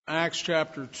Acts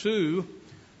chapter 2.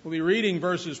 We'll be reading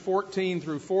verses 14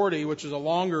 through 40, which is a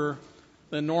longer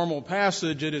than normal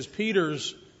passage. It is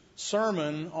Peter's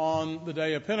sermon on the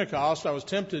day of Pentecost. I was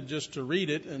tempted just to read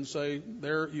it and say,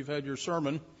 there, you've had your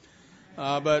sermon.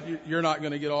 But you're not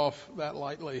going to get off that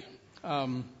lightly.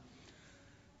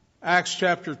 Acts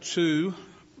chapter 2,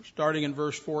 starting in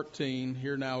verse 14,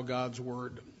 hear now God's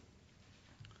word.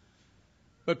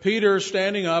 But Peter,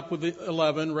 standing up with the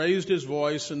 11, raised his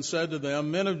voice and said to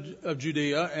them, Men of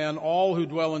Judea and all who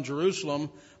dwell in Jerusalem,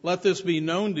 let this be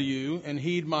known to you, and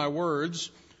heed my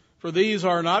words. For these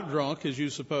are not drunk, as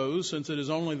you suppose, since it is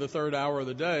only the third hour of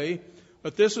the day,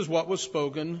 but this is what was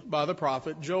spoken by the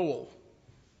prophet Joel.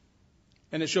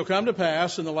 And it shall come to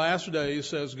pass in the last days,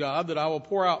 says God, that I will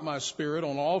pour out my Spirit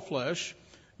on all flesh.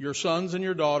 Your sons and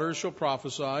your daughters shall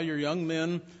prophesy, your young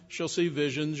men shall see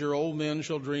visions, your old men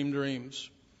shall dream dreams.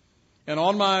 And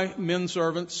on my men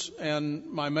servants and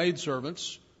my maid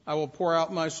servants I will pour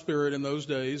out my Spirit in those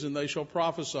days, and they shall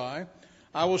prophesy.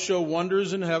 I will show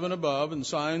wonders in heaven above and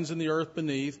signs in the earth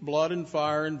beneath, blood and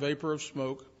fire and vapor of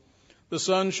smoke. The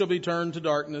sun shall be turned to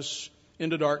darkness,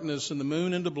 into darkness, and the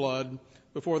moon into blood,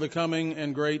 before the coming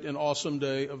and great and awesome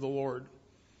day of the Lord.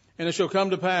 And it shall come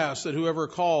to pass that whoever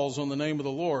calls on the name of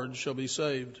the Lord shall be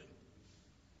saved.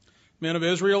 Men of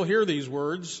Israel, hear these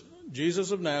words.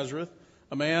 Jesus of Nazareth,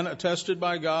 a man attested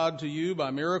by God to you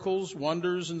by miracles,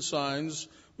 wonders, and signs,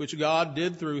 which God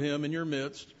did through him in your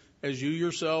midst, as you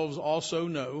yourselves also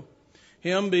know.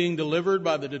 Him being delivered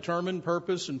by the determined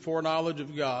purpose and foreknowledge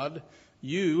of God,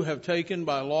 you have taken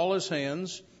by lawless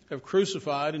hands, have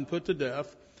crucified and put to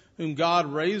death, whom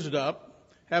God raised up,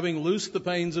 having loosed the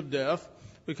pains of death,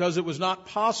 because it was not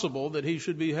possible that he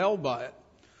should be held by it.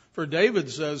 For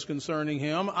David says concerning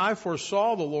him, I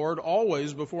foresaw the Lord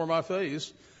always before my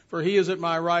face, for he is at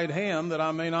my right hand, that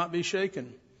I may not be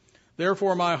shaken.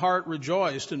 Therefore my heart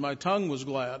rejoiced, and my tongue was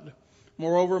glad.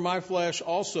 Moreover, my flesh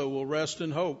also will rest in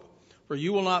hope. For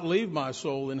you will not leave my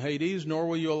soul in Hades, nor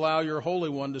will you allow your Holy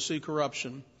One to see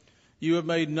corruption. You have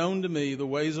made known to me the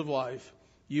ways of life.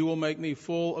 You will make me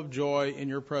full of joy in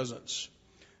your presence.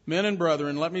 Men and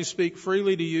brethren, let me speak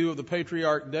freely to you of the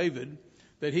patriarch David,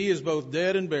 that he is both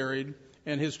dead and buried,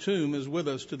 and his tomb is with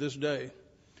us to this day.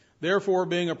 Therefore,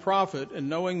 being a prophet, and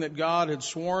knowing that God had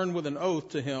sworn with an oath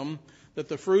to him that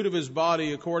the fruit of his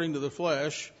body according to the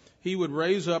flesh, he would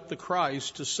raise up the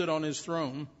Christ to sit on his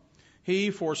throne,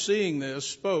 he, foreseeing this,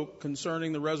 spoke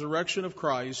concerning the resurrection of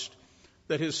Christ,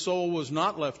 that his soul was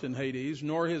not left in Hades,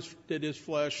 nor did his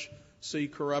flesh see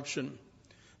corruption.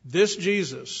 This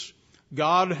Jesus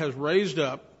God has raised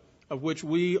up, of which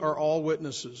we are all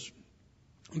witnesses.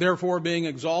 Therefore, being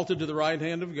exalted to the right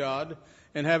hand of God,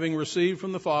 and having received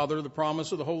from the Father the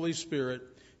promise of the Holy Spirit,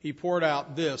 he poured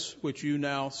out this which you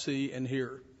now see and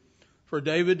hear. For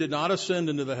David did not ascend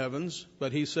into the heavens,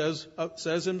 but he says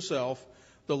himself,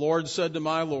 the Lord said to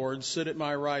my Lord, sit at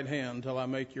my right hand till I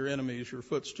make your enemies your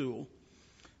footstool.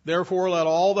 Therefore, let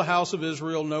all the house of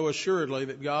Israel know assuredly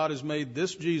that God has made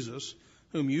this Jesus,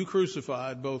 whom you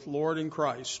crucified, both Lord and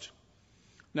Christ.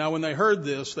 Now when they heard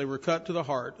this, they were cut to the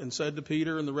heart, and said to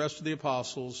Peter and the rest of the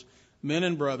apostles, Men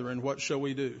and brethren, what shall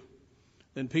we do?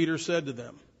 Then Peter said to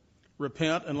them,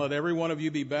 Repent, and let every one of you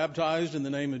be baptized in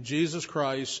the name of Jesus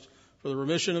Christ for the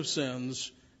remission of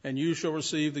sins, and you shall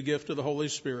receive the gift of the Holy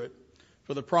Spirit.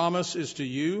 For the promise is to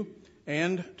you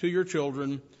and to your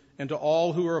children, and to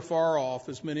all who are afar off,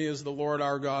 as many as the Lord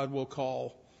our God will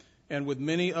call. And with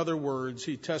many other words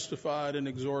he testified and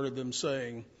exhorted them,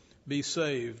 saying, Be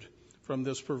saved from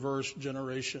this perverse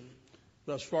generation.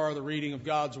 Thus far the reading of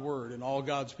God's word, and all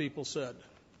God's people said,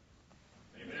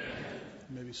 Amen.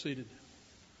 You may be seated.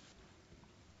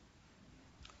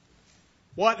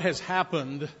 What has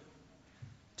happened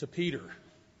to Peter?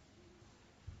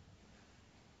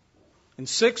 In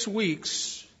 6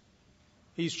 weeks,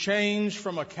 he's changed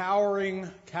from a cowering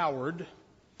coward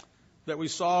that we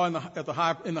saw in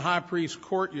the high priest's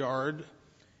courtyard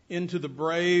into the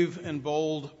brave and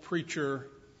bold preacher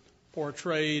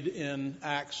portrayed in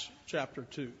Acts chapter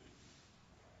 2.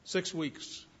 6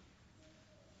 weeks.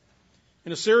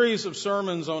 In a series of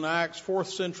sermons on Acts, 4th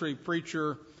century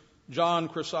preacher John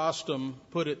Chrysostom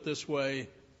put it this way: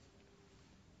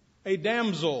 A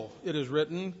damsel, it is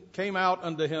written, came out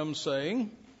unto him,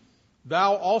 saying,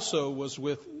 Thou also was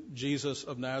with Jesus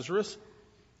of Nazareth.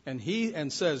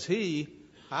 And says he,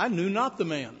 I knew not the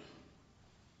man.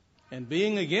 And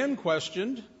being again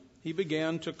questioned, he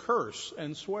began to curse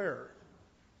and swear.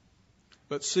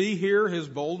 But see here his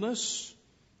boldness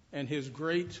and his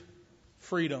great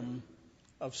freedom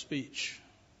of speech.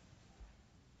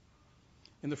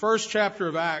 In the first chapter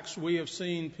of Acts, we have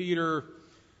seen Peter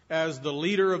as the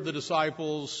leader of the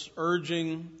disciples,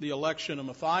 urging the election of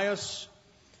Matthias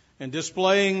and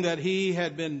displaying that he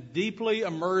had been deeply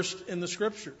immersed in the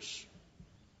Scriptures.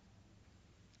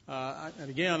 And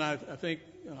again, I think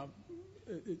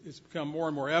it's become more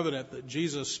and more evident that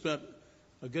Jesus spent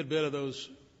a good bit of those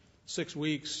 6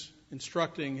 weeks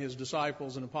instructing his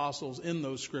disciples and apostles in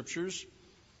those Scriptures.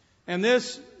 And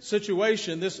this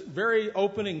situation, this very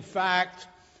opening fact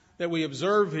that we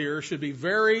observe here should be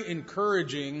very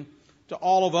encouraging to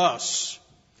all of us.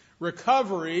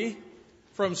 Recovery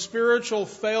from spiritual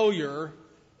failure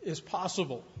is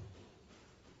possible.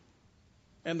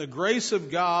 And the grace of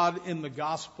God in the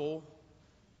gospel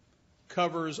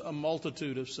covers a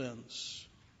multitude of sins.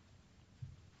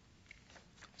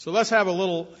 So let's have a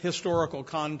little historical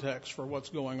context for what's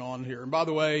going on here. And by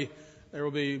the way,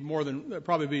 there'll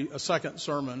probably be a second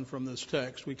sermon from this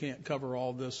text. We can't cover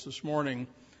all this morning.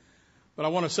 But I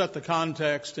want to set the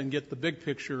context and get the big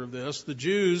picture of this.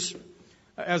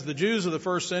 As the Jews of the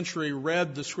first century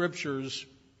read the Scriptures,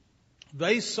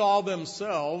 they saw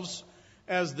themselves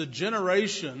as the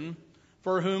generation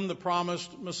for whom the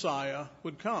promised Messiah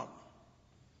would come.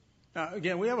 Now,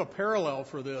 again, we have a parallel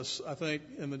for this, I think,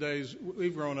 in the days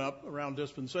we've grown up around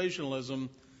dispensationalism.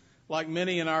 Like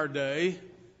many in our day,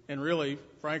 and really,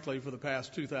 frankly, for the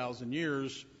past 2,000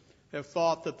 years, have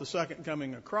thought that the second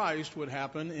coming of Christ would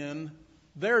happen in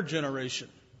their generation.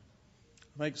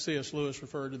 I think C.S. Lewis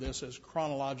referred to this as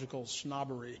chronological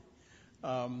snobbery.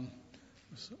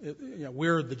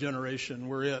 We're the generation,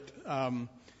 we're it.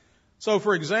 So,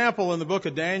 for example, in the book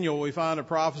of Daniel, we find a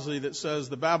prophecy that says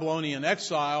the Babylonian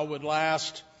exile would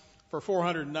last for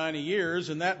 490 years,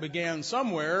 and that began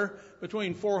somewhere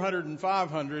between 400 and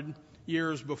 500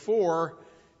 years before.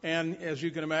 And as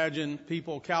you can imagine,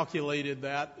 people calculated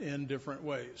that in different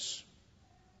ways.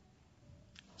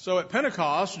 So at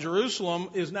Pentecost, Jerusalem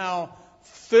is now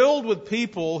filled with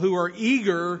people who are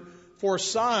eager for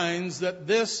signs that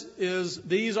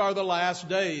these are the last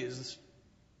days.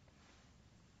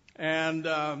 And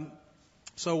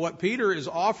so what Peter is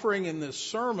offering in this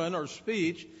sermon or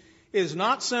speech is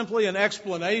not simply an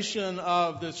explanation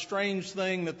of this strange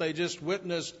thing that they just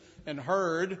witnessed and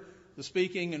heard, the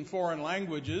speaking in foreign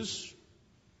languages.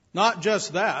 Not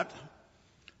just that,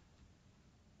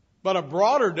 but a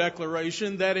broader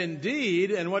declaration that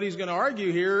indeed, and what he's going to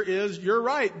argue here is, you're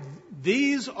right,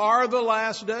 these are the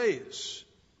last days.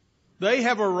 They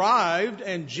have arrived,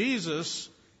 and Jesus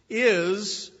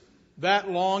is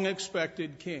that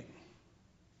long-expected King.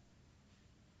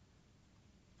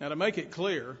 Now, to make it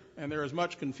clear, and there is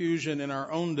much confusion in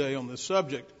our own day on this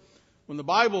subject, when the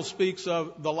Bible speaks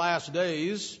of the last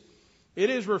days, it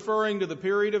is referring to the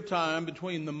period of time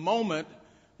between the moment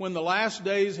when the last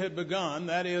days had begun,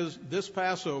 that is, this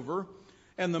Passover,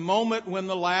 and the moment when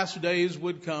the last days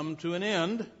would come to an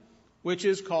end, which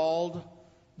is called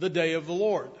the Day of the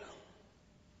Lord.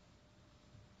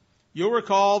 You'll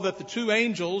recall that the two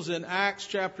angels in Acts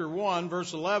chapter 1,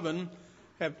 verse 11,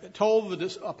 have told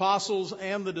the apostles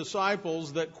and the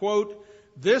disciples that, quote,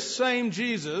 this same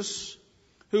Jesus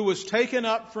who was taken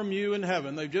up from you in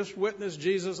heaven, they've just witnessed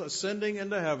Jesus ascending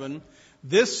into heaven,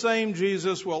 this same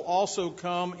Jesus will also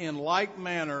come in like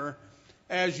manner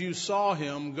as you saw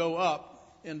him go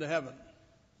up into heaven.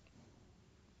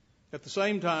 At the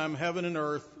same time, heaven and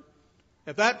earth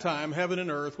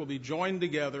will be joined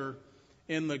together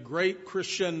in the great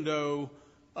crescendo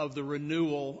of the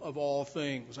renewal of all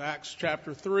things. Acts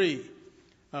chapter 3,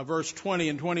 verse 20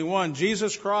 and 21.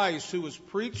 Jesus Christ, who was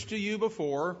preached to you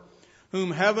before,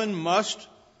 whom heaven must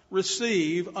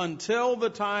receive until the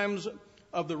times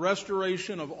of the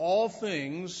restoration of all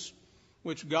things,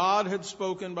 which God had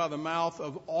spoken by the mouth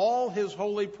of all his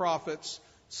holy prophets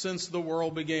since the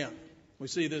world began. We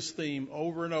see this theme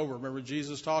over and over. Remember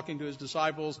Jesus talking to his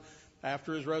disciples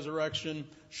after his resurrection,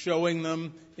 showing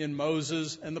them in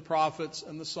Moses and the prophets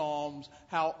and the Psalms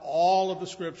how all of the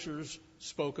Scriptures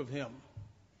spoke of him.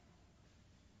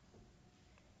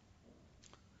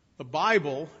 The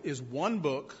Bible is one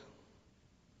book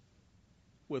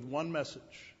with one message.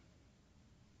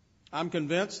 I'm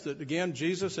convinced that, again,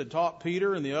 Jesus had taught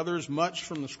Peter and the others much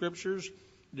from the Scriptures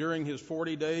during his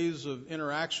 40 days of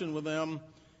interaction with them,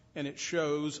 and it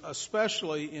shows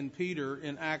especially in Peter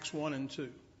in Acts 1 and 2.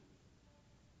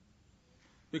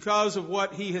 Because of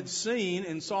what he had seen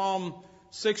in Psalm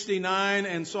 69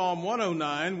 and Psalm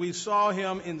 109, we saw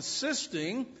him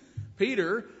insisting,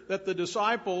 Peter, that the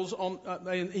disciples,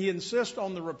 he insists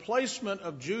on the replacement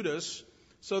of Judas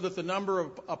so that the number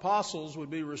of apostles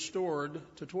would be restored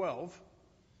to 12.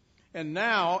 And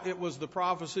now it was the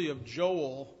prophecy of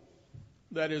Joel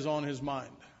that is on his mind.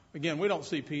 Again, we don't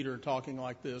see Peter talking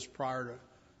like this prior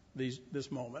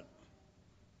this moment.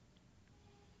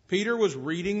 Peter was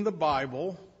reading the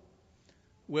Bible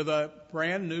with a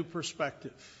brand new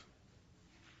perspective.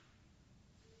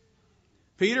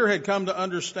 Peter had come to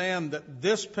understand that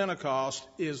this Pentecost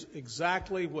is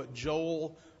exactly what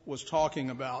Joel was talking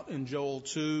about in Joel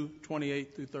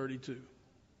 2:28 through 32.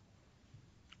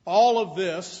 All of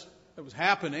this that was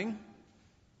happening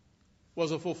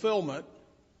was a fulfillment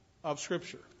of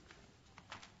Scripture.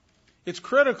 It's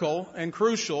critical and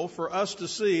crucial for us to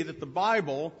see that the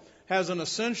Bible has an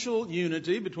essential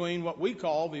unity between what we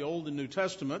call the Old and New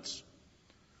Testaments.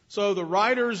 So the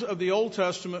writers of the Old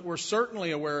Testament were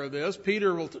certainly aware of this.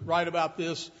 Peter will write about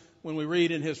this when we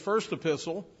read in his first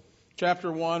epistle,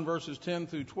 chapter 1, verses 10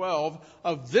 through 12,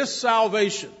 of this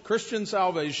salvation, Christian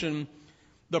salvation,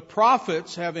 the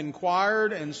prophets have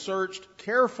inquired and searched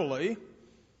carefully,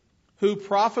 who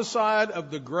prophesied of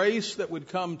the grace that would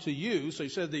come to you. So he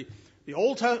said the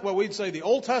Old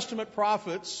Testament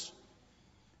prophets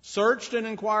searched and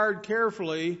inquired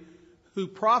carefully, who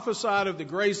prophesied of the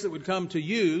grace that would come to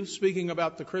you, speaking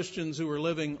about the Christians who were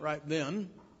living right then.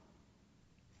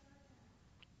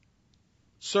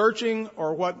 Searching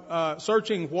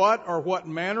what or what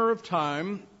manner of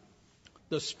time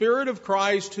the Spirit of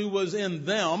Christ who was in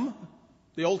them,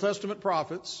 the Old Testament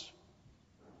prophets,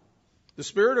 the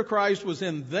Spirit of Christ was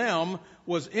in them,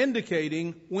 was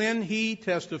indicating when He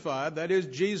testified, that is,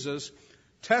 Jesus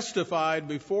testified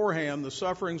beforehand the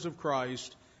sufferings of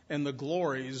Christ and the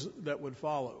glories that would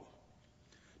follow.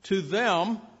 To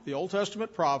them, the Old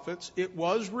Testament prophets, it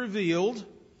was revealed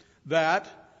that,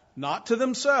 not to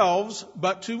themselves,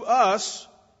 but to us,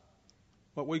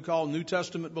 what we call New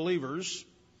Testament believers,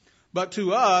 but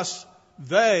to us,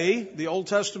 they, the Old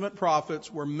Testament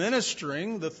prophets, were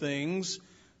ministering the things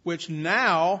which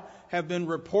now have been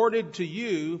reported to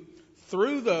you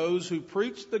through those who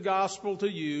preached the gospel to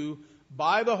you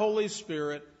by the Holy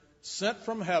Spirit sent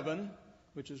from heaven,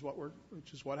 which is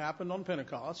what happened on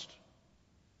Pentecost,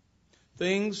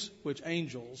 things which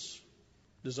angels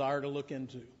desire to look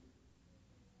into.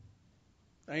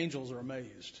 Angels are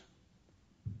amazed.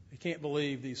 They can't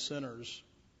believe these sinners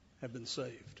have been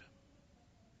saved.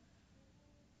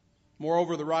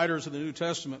 Moreover, the writers of the New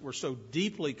Testament were so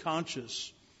deeply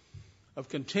conscious of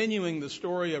continuing the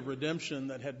story of redemption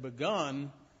that had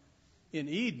begun in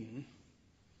Eden.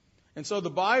 And so the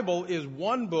Bible is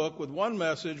one book with one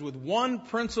message with one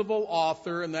principal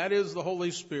author, and that is the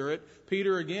Holy Spirit.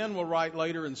 Peter again will write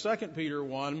later in 2 Peter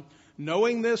 1,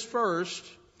 knowing this first,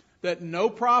 that no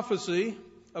prophecy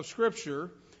of Scripture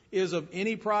is of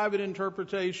any private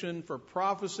interpretation, for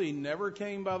prophecy never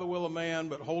came by the will of man,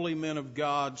 but holy men of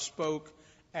God spoke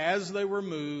as they were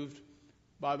moved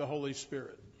by the Holy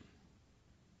Spirit.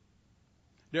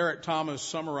 Derek Thomas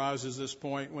summarizes this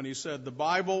point when he said, the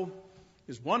Bible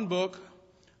is one book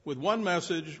with one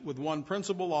message with one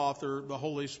principal author, the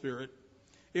Holy Spirit.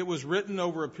 It was written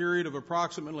over a period of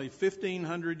approximately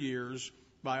 1,500 years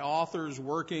by authors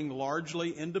working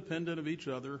largely independent of each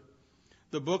other.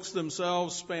 The books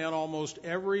themselves span almost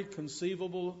every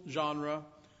conceivable genre: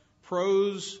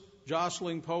 prose,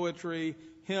 jostling poetry,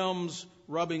 hymns,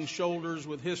 rubbing shoulders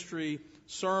with history,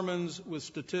 sermons with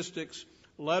statistics,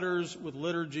 letters with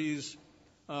liturgies,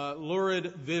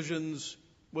 lurid visions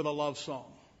with a love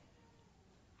song.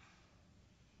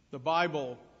 The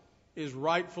Bible is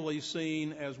rightfully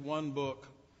seen as one book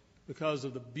because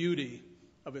of the beauty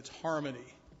of its harmony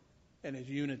and its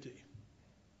unity.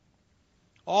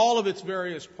 All of its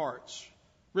various parts,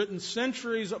 written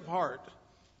centuries apart,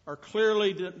 are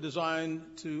clearly designed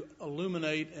to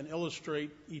illuminate and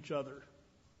illustrate each other.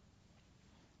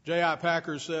 J.I.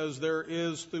 Packer says there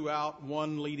is throughout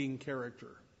one leading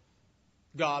character,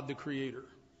 God the Creator,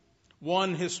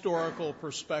 one historical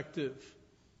perspective,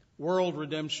 world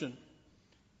redemption,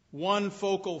 one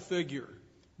focal figure,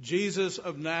 Jesus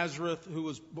of Nazareth, who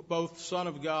was both Son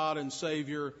of God and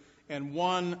Savior, and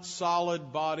one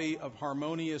solid body of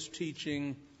harmonious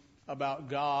teaching about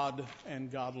God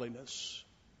and godliness.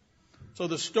 So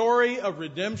the story of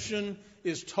redemption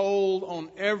is told on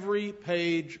every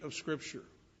page of Scripture.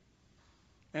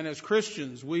 And as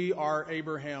Christians, we are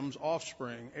Abraham's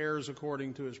offspring, heirs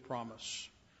according to his promise.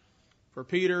 For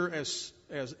Peter,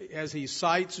 as he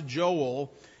cites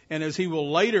Joel, and as he will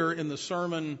later in the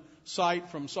sermon cite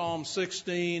from Psalm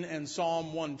 16 and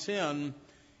Psalm 110,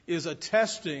 is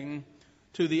attesting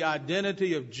to the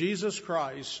identity of Jesus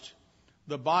Christ.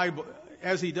 The Bible,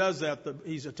 as he does that,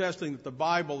 he's attesting that the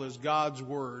Bible is God's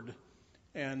word,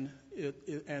 and it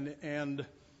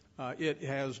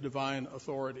has divine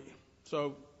authority.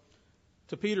 So,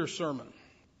 to Peter's sermon.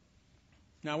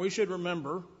 Now we should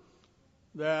remember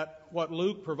that what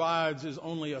Luke provides is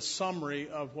only a summary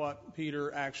of what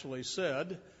Peter actually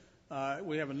said.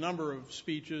 We have a number of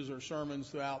speeches or sermons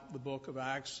throughout the book of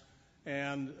Acts,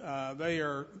 and they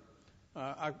are,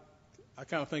 I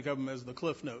kind of think of them as the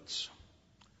Cliff Notes.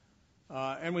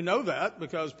 And we know that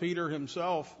because Peter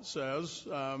himself says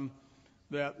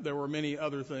that there were many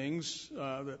other things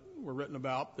that were written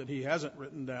about that he hasn't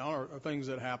written down, or things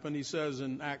that happened. He says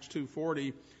in Acts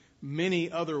 2:40,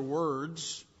 many other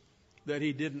words that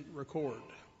he didn't record.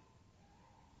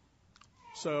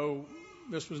 So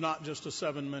this was not just a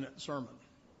 7-minute sermon.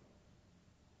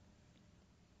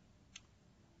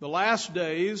 The last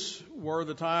days were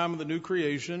the time of the new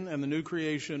creation, and the new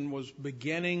creation was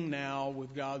beginning now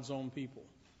with God's own people.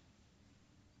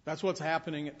 That's what's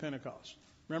happening at Pentecost.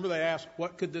 Remember they asked,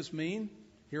 what could this mean?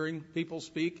 Hearing people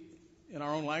speak in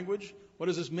our own language. What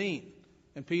does this mean?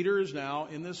 And Peter is now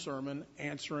in this sermon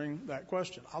answering that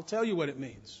question. I'll tell you what it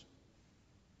means.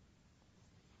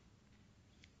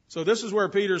 So this is where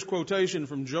Peter's quotation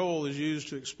from Joel is used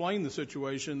to explain the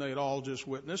situation they had all just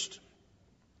witnessed.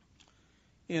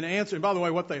 In answer, and by the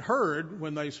way, what they heard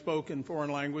when they spoke in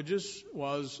foreign languages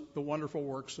was the wonderful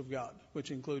works of God,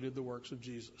 which included the works of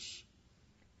Jesus.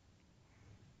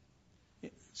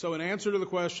 So in answer to the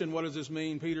question, what does this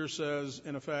mean? Peter says,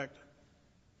 in effect,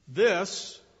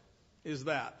 this is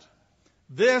that.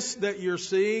 This that you're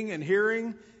seeing and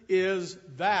hearing is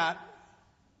that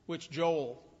which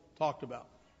Joel talked about.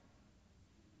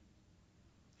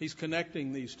 He's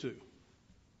connecting these two.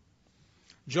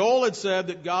 Joel had said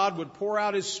that God would pour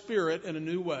out His Spirit in a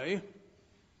new way.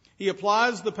 He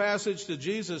applies the passage to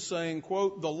Jesus saying,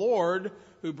 quote, the Lord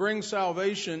who brings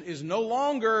salvation is no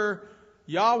longer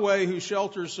Yahweh who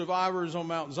shelters survivors on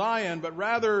Mount Zion, but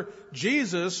rather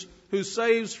Jesus who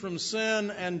saves from sin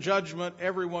and judgment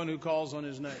everyone who calls on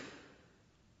His name.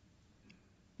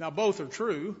 Now both are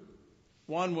true.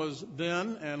 One was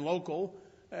then and local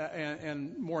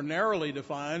and more narrowly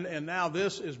defined, and now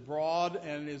this is broad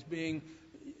and is being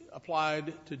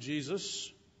applied to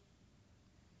Jesus.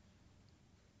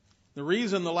 The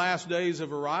reason the last days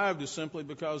have arrived is simply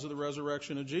because of the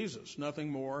resurrection of Jesus. Nothing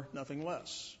more, nothing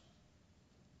less.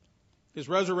 His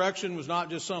resurrection was not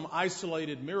just some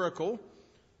isolated miracle,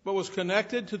 but was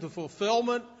connected to the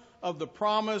fulfillment of the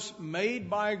promise made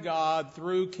by God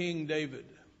through King David.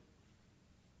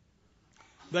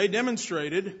 They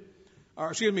demonstrate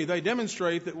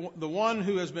that the one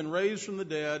who has been raised from the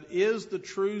dead is the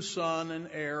true son and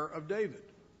heir of David.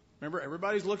 Remember,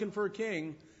 everybody's looking for a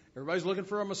king. Everybody's looking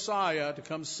for a Messiah to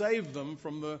come save them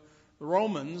from the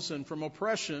Romans and from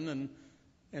oppression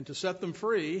and to set them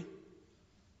free.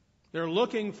 They're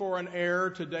looking for an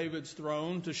heir to David's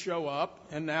throne to show up,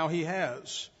 and now he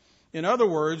has. In other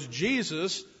words,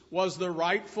 Jesus was the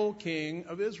rightful king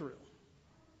of Israel.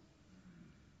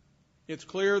 It's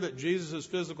clear that Jesus'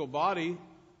 physical body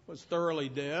was thoroughly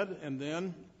dead, and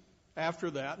then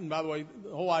after that, and by the way,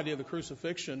 the whole idea of the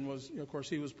crucifixion was, of course,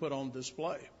 he was put on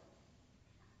display.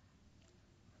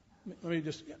 Let me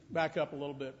just back up a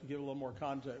little bit to give a little more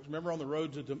context. Remember on the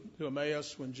road to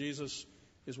Emmaus when Jesus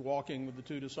is walking with the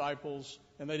two disciples,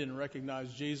 and they didn't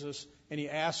recognize Jesus, and he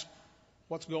asked,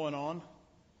 what's going on?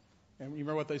 And you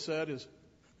remember what they said is,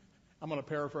 I'm going to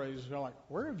paraphrase, they're like,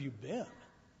 where have you been?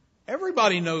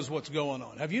 Everybody knows what's going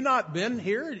on. Have you not been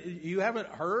here? You haven't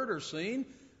heard or seen?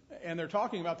 And they're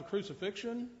talking about the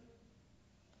crucifixion.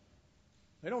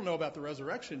 They don't know about the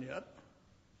resurrection yet.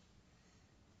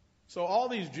 So all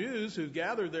these Jews who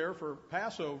gathered there for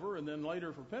Passover and then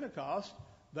later for Pentecost,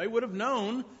 they would have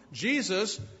known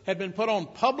Jesus had been put on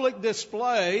public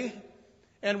display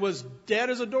and was dead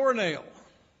as a doornail.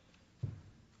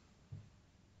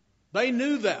 They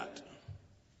knew that.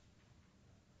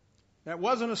 That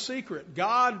wasn't a secret.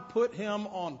 God put him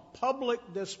on public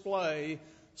display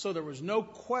so there was no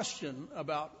question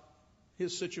about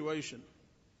his situation.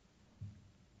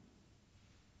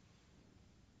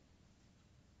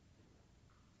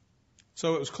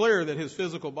 So it was clear that his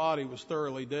physical body was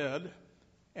thoroughly dead,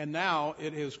 and now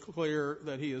it is clear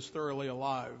that he is thoroughly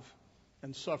alive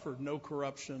and suffered no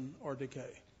corruption or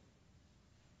decay.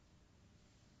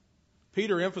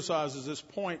 Peter emphasizes this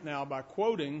point now by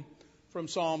quoting from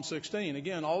Psalm 16.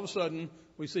 Again, all of a sudden,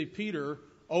 we see Peter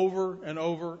over and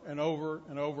over and over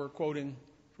and over quoting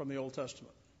from the Old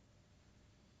Testament.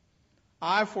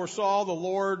 I foresaw the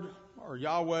Lord, or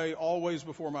Yahweh, always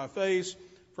before my face,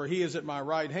 for he is at my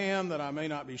right hand, that I may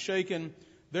not be shaken.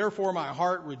 Therefore my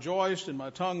heart rejoiced, and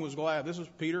my tongue was glad. This is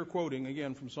Peter quoting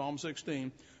again from Psalm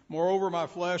 16. Moreover, my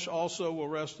flesh also will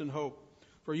rest in hope.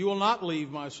 For you will not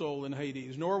leave my soul in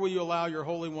Hades, nor will you allow your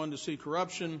Holy One to see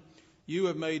corruption. You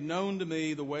have made known to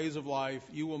me the ways of life.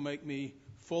 You will make me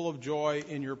full of joy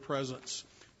in your presence.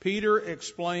 Peter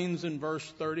explains in verse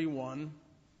 31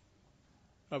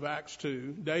 of Acts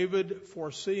 2, David,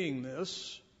 foreseeing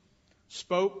this,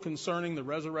 spoke concerning the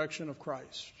resurrection of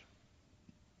Christ,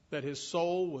 that his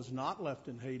soul was not left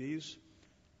in Hades,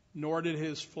 nor did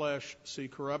his flesh see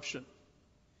corruption.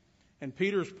 And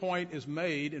Peter's point is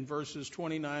made in verses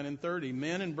 29 and 30.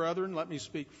 Men and brethren, let me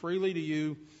speak freely to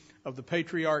you of the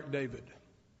patriarch David.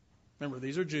 Remember,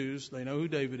 these are Jews. They know who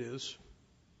David is.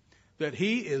 That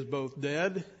he is both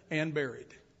dead and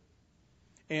buried.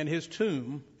 And his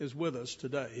tomb is with us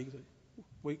today.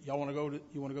 Y'all want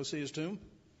to go see his tomb?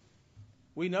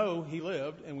 We know he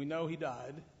lived, and we know he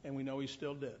died, and we know he's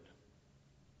still dead.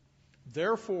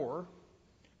 Therefore,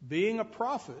 being a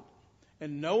prophet,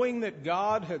 and knowing that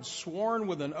God had sworn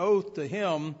with an oath to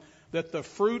him that the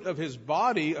fruit of his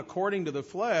body, according to the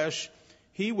flesh,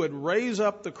 he would raise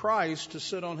up the Christ to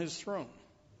sit on his throne.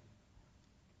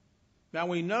 Now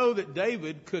we know that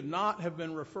David could not have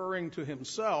been referring to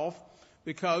himself,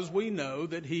 because we know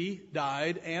that he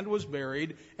died and was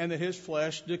buried, and that his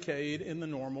flesh decayed in the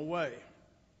normal way.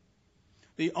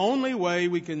 The only way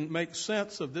we can make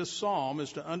sense of this psalm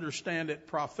is to understand it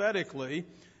prophetically,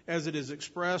 as it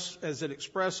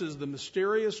expresses the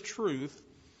mysterious truth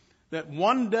that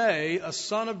one day a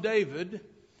son of David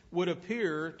would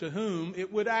appear to whom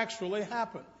it would actually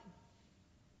happen.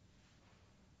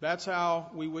 That's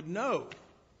how we would know.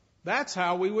 That's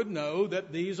how we would know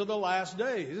that these are the last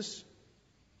days,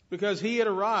 because he had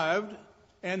arrived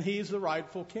and he's the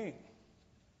rightful king.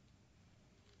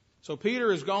 So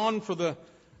Peter has gone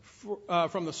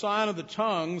from the sign of the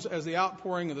tongues as the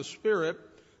outpouring of the Spirit,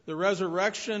 the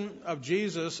resurrection of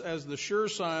Jesus as the sure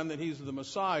sign that he's the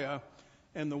Messiah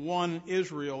and the one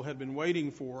Israel had been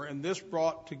waiting for. And this is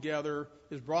brought together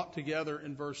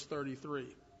in verse 33.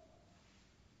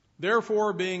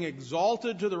 Therefore, being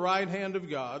exalted to the right hand of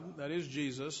God, that is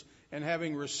Jesus, and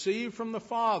having received from the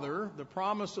Father the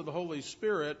promise of the Holy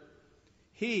Spirit,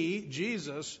 he,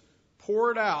 Jesus,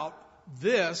 poured out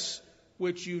this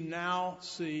which you now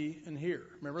see and hear.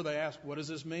 Remember, they asked, what does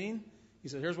this mean? He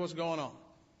said, here's what's going on.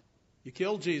 You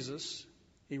killed Jesus.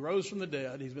 He rose from the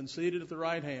dead. He's been seated at the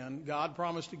right hand. God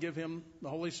promised to give him the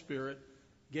Holy Spirit,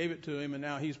 gave it to him, and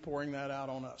now he's pouring that out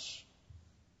on us.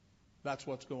 That's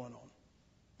what's going on.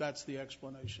 That's the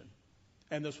explanation.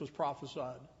 And this was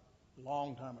prophesied a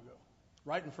long time ago,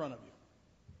 right in front of you.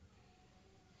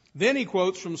 Then he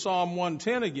quotes from Psalm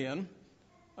 110 again,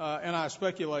 and I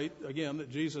speculate, again, that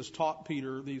Jesus taught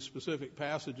Peter these specific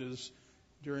passages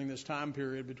during this time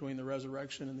period between the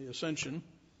resurrection and the ascension.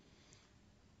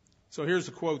 So here's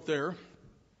the quote there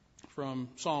from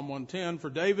Psalm 110. For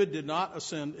David did not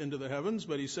ascend into the heavens,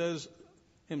 but he says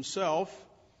himself,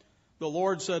 the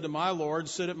Lord said to my Lord,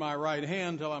 sit at my right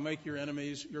hand till I make your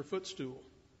enemies your footstool.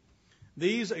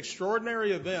 These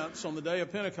extraordinary events on the day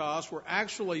of Pentecost were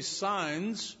actually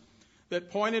signs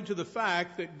that pointed to the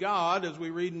fact that God, as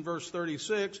we read in verse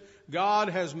 36, God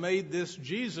has made this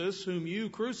Jesus, whom you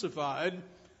crucified,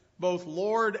 both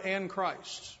Lord and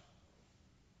Christ.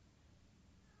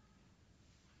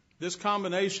 This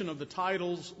combination of the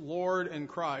titles Lord and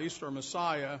Christ, or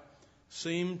Messiah,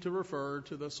 seem to refer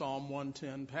to the Psalm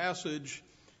 110 passage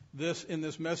in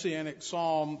this messianic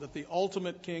psalm that the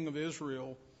ultimate king of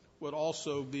Israel would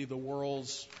also be the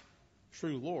world's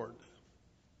true Lord.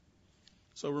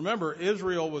 So remember,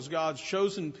 Israel was God's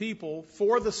chosen people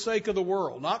for the sake of the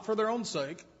world, not for their own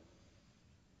sake.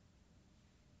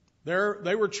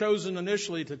 They were chosen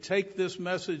initially to take this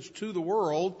message to the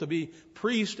world, to be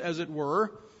priest, as it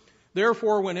were.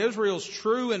 Therefore, when Israel's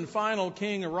true and final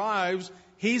king arrives,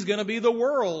 he's going to be the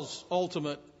world's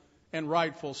ultimate and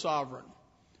rightful sovereign.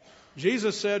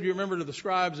 Jesus said, you remember, to the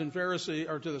scribes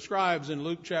in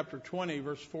Luke chapter 20,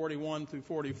 verse 41 through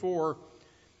 44,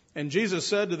 and Jesus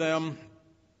said to them,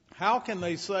 how can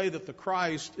they say that the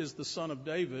Christ is the son of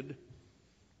David?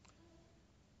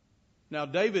 Now,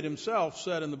 David himself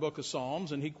said in the book of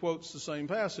Psalms, and he quotes the same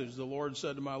passage, the Lord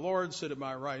said to my Lord, sit at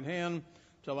my right hand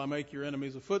till I make your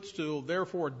enemies a footstool.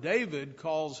 Therefore, David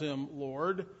calls him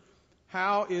Lord.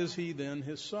 How is he then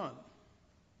his son?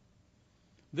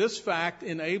 This fact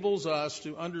enables us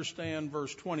to understand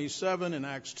verse 27 in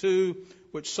Acts 2,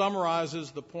 which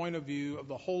summarizes the point of view of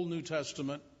the whole New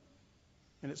Testament.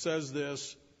 And it says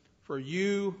this, for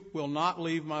you will not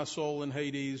leave my soul in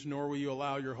Hades, nor will you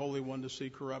allow your Holy One to see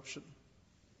corruption.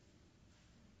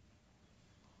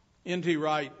 N.T.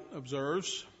 Wright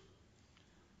observes,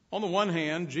 on the one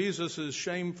hand, Jesus'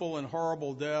 shameful and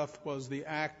horrible death was the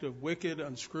act of wicked,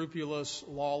 unscrupulous,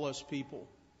 lawless people.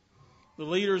 The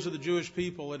leaders of the Jewish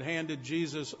people had handed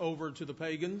Jesus over to the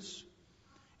pagans,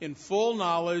 in full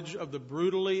knowledge of the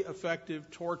brutally effective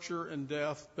torture and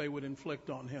death they would inflict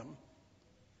on him.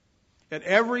 At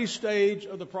every stage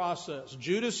of the process,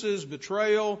 Judas's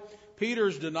betrayal,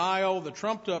 Peter's denial, the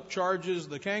trumped-up charges,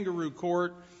 the kangaroo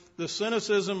court, the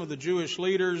cynicism of the Jewish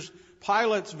leaders,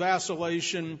 Pilate's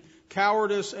vacillation,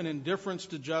 cowardice and indifference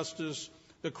to justice,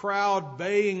 the crowd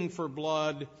baying for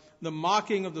blood, the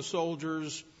mocking of the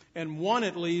soldiers, and one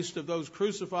at least of those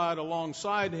crucified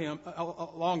alongside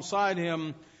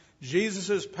him,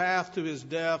 Jesus' path to his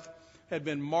death had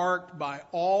been marked by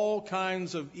all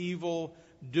kinds of evil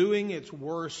doing its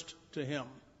worst to him.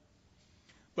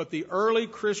 But the early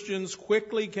Christians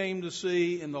quickly came to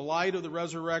see in the light of the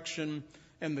resurrection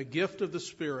and the gift of the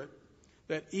Spirit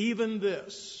that even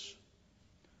this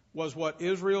was what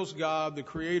Israel's God, the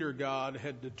Creator God,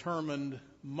 had determined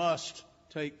must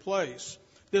take place.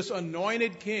 This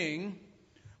anointed king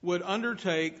would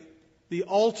undertake the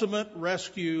ultimate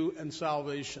rescue and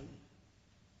salvation.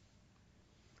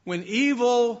 When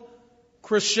evil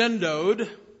crescendoed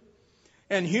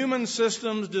and human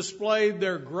systems displayed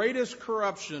their greatest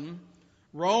corruption,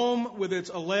 Rome, with its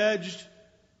alleged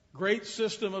great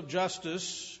system of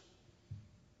justice,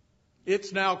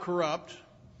 it's now corrupt.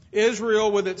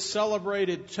 Israel, with its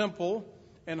celebrated temple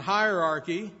and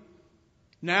hierarchy,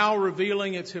 now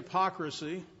revealing its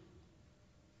hypocrisy.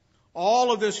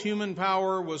 All of this human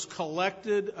power was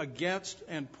collected against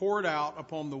and poured out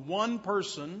upon the one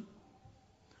person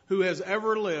who has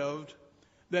ever lived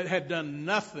that had done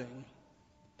nothing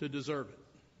to deserve it.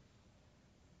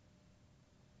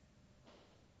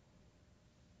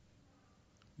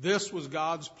 This was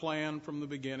God's plan from the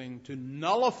beginning, to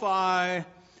nullify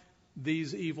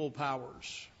these evil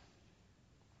powers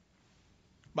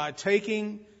by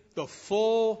taking the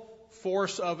full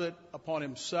force of it upon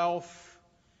himself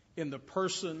in the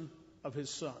person of his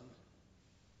Son,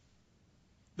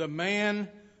 the man in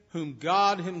whom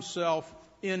God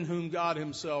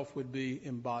himself would be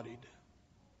embodied.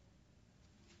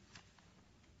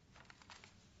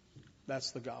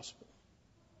 That's the gospel.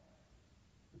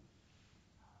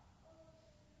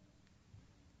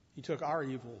 He took our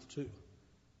evil too.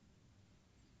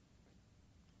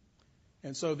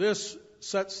 And so this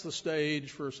sets the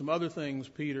stage for some other things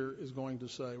Peter is going to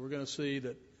say. We're going to see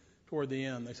that toward the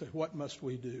end, they say, what must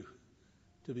we do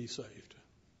to be saved?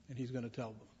 And he's going to tell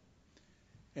them.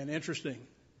 And interesting,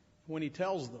 when he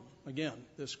tells them, again,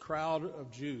 this crowd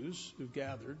of Jews who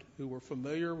gathered, who were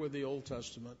familiar with the Old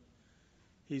Testament,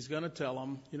 he's going to tell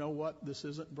them, you know what, this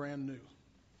isn't brand new.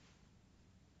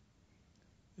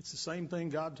 It's the same thing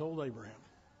God told Abraham.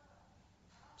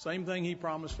 Same thing he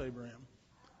promised Abraham.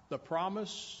 The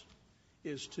promise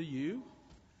is to you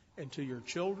and to your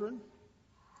children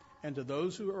and to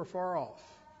those who are far off.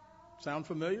 Sound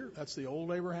familiar? That's the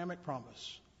old Abrahamic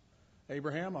promise.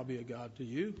 Abraham, I'll be a God to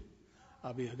you.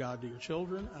 I'll be a God to your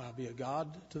children. And I'll be a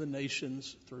God to the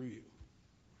nations through you.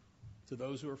 To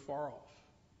those who are far off.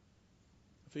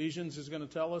 Ephesians is going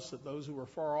to tell us that those who are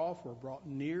far off were brought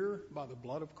near by the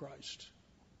blood of Christ.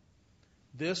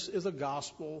 This is a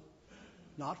gospel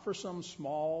not for some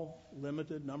small,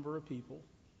 limited number of people.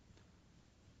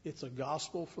 It's a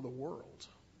gospel for the world.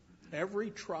 Every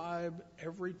tribe,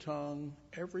 every tongue,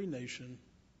 every nation.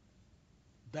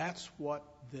 That's what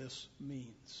this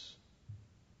means.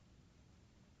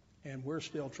 And we're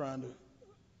still trying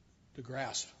to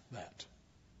grasp that.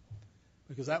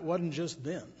 Because that wasn't just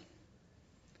then.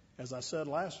 As I said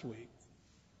last week,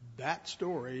 that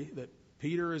story that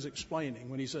Peter is explaining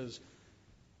when he says,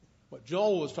 what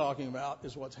Joel was talking about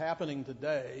is what's happening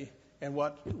today, and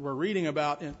what we're reading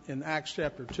about in Acts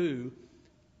chapter 2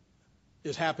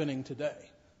 is happening today.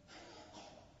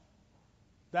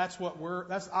 That's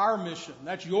our mission.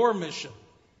 That's your mission.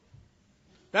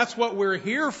 That's what we're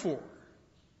here for.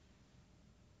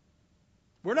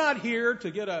 We're not here to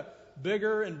get a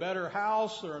bigger and better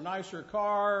house or a nicer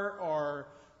car or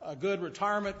a good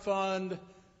retirement fund.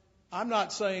 I'm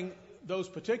not saying those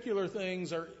particular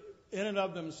things are in and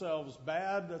of themselves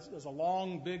bad. That's a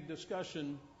long, big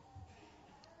discussion.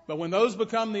 But when those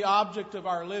become the object of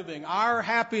our living, our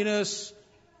happiness,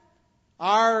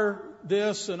 our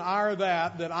this and our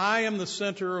that I am the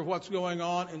center of what's going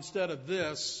on instead of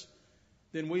this,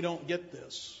 then we don't get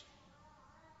this.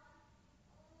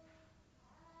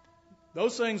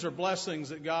 Those things are blessings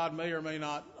that God may or may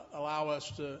not allow us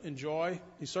to enjoy.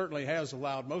 He certainly has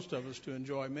allowed most of us to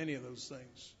enjoy many of those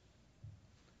things.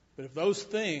 But if those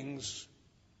things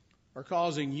are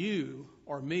causing you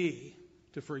or me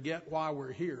to forget why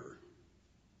we're here,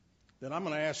 then I'm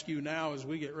going to ask you now as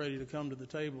we get ready to come to the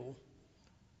table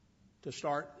to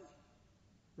start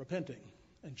repenting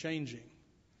and changing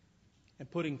and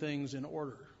putting things in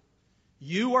order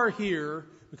You are here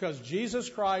because Jesus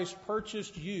Christ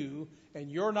purchased you,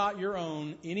 and you're not your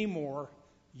own anymore.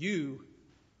 You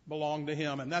belong to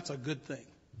him, and that's a good thing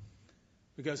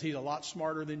because he's a lot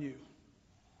smarter than you.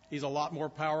 He's a lot more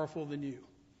powerful than you.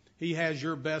 He has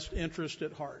your best interest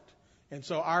at heart. And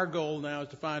so our goal now is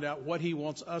to find out what he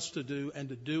wants us to do and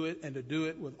to do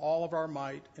it with all of our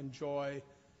might and joy.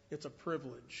 It's a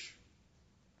privilege.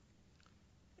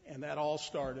 And that all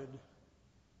started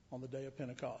on the day of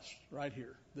Pentecost, right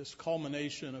here. This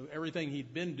culmination of everything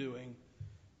he'd been doing,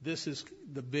 this is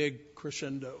the big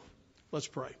crescendo. Let's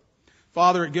pray.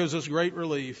 Father, it gives us great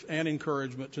relief and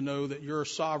encouragement to know that your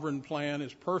sovereign plan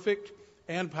is perfect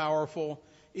and powerful,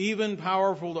 even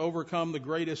powerful to overcome the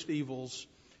greatest evils.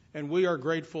 And we are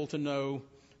grateful to know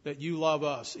that you love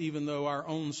us, even though our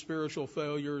own spiritual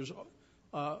failures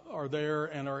are there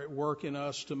and are at work in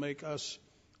us to make us,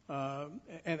 and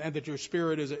that your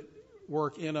Spirit is at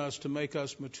work in us to make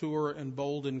us mature and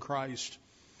bold in Christ.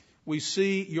 We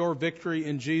see your victory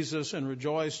in Jesus and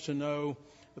rejoice to know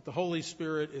that the Holy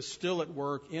Spirit is still at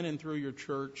work in and through your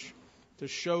church to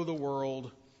show the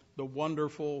world the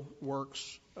wonderful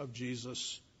works of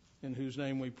Jesus, in whose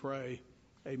name we pray.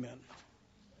 Amen.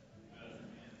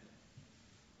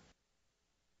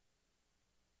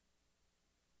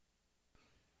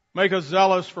 Make us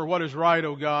zealous for what is right,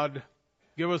 O God.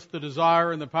 Give us the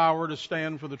desire and the power to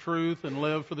stand for the truth and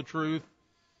live for the truth,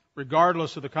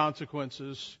 regardless of the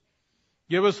consequences.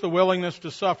 Give us the willingness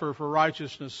to suffer for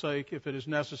righteousness' sake if it is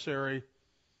necessary,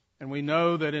 and we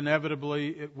know that inevitably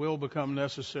it will become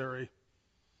necessary.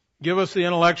 Give us the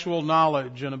intellectual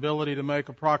knowledge and ability to make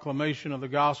a proclamation of the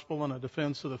gospel and a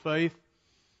defense of the faith,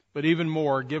 but even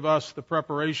more, give us the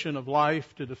preparation of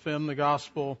life to defend the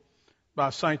gospel by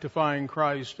sanctifying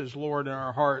Christ as Lord in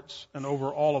our hearts and over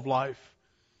all of life.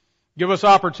 Give us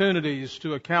opportunities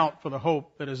to account for the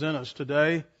hope that is in us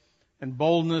today and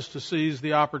boldness to seize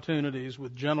the opportunities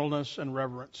with gentleness and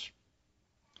reverence.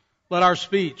 Let our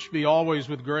speech be always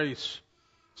with grace,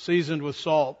 seasoned with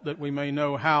salt, that we may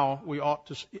know how we ought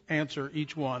to answer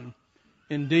each one.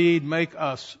 Indeed, make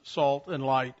us salt and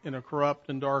light in a corrupt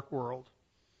and dark world.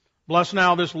 Bless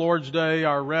now this Lord's Day,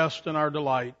 our rest and our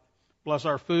delight. Bless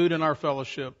our food and our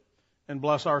fellowship, and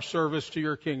bless our service to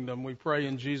your kingdom. We pray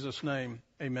in Jesus' name.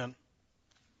 Amen.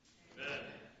 Amen.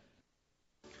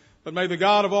 But may the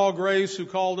God of all grace, who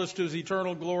called us to his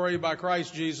eternal glory by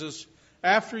Christ Jesus,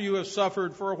 after you have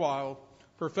suffered for a while,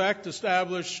 perfect,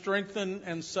 establish, strengthen,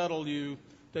 and settle you.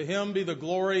 To him be the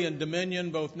glory and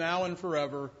dominion both now and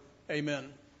forever.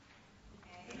 Amen.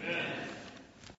 Amen.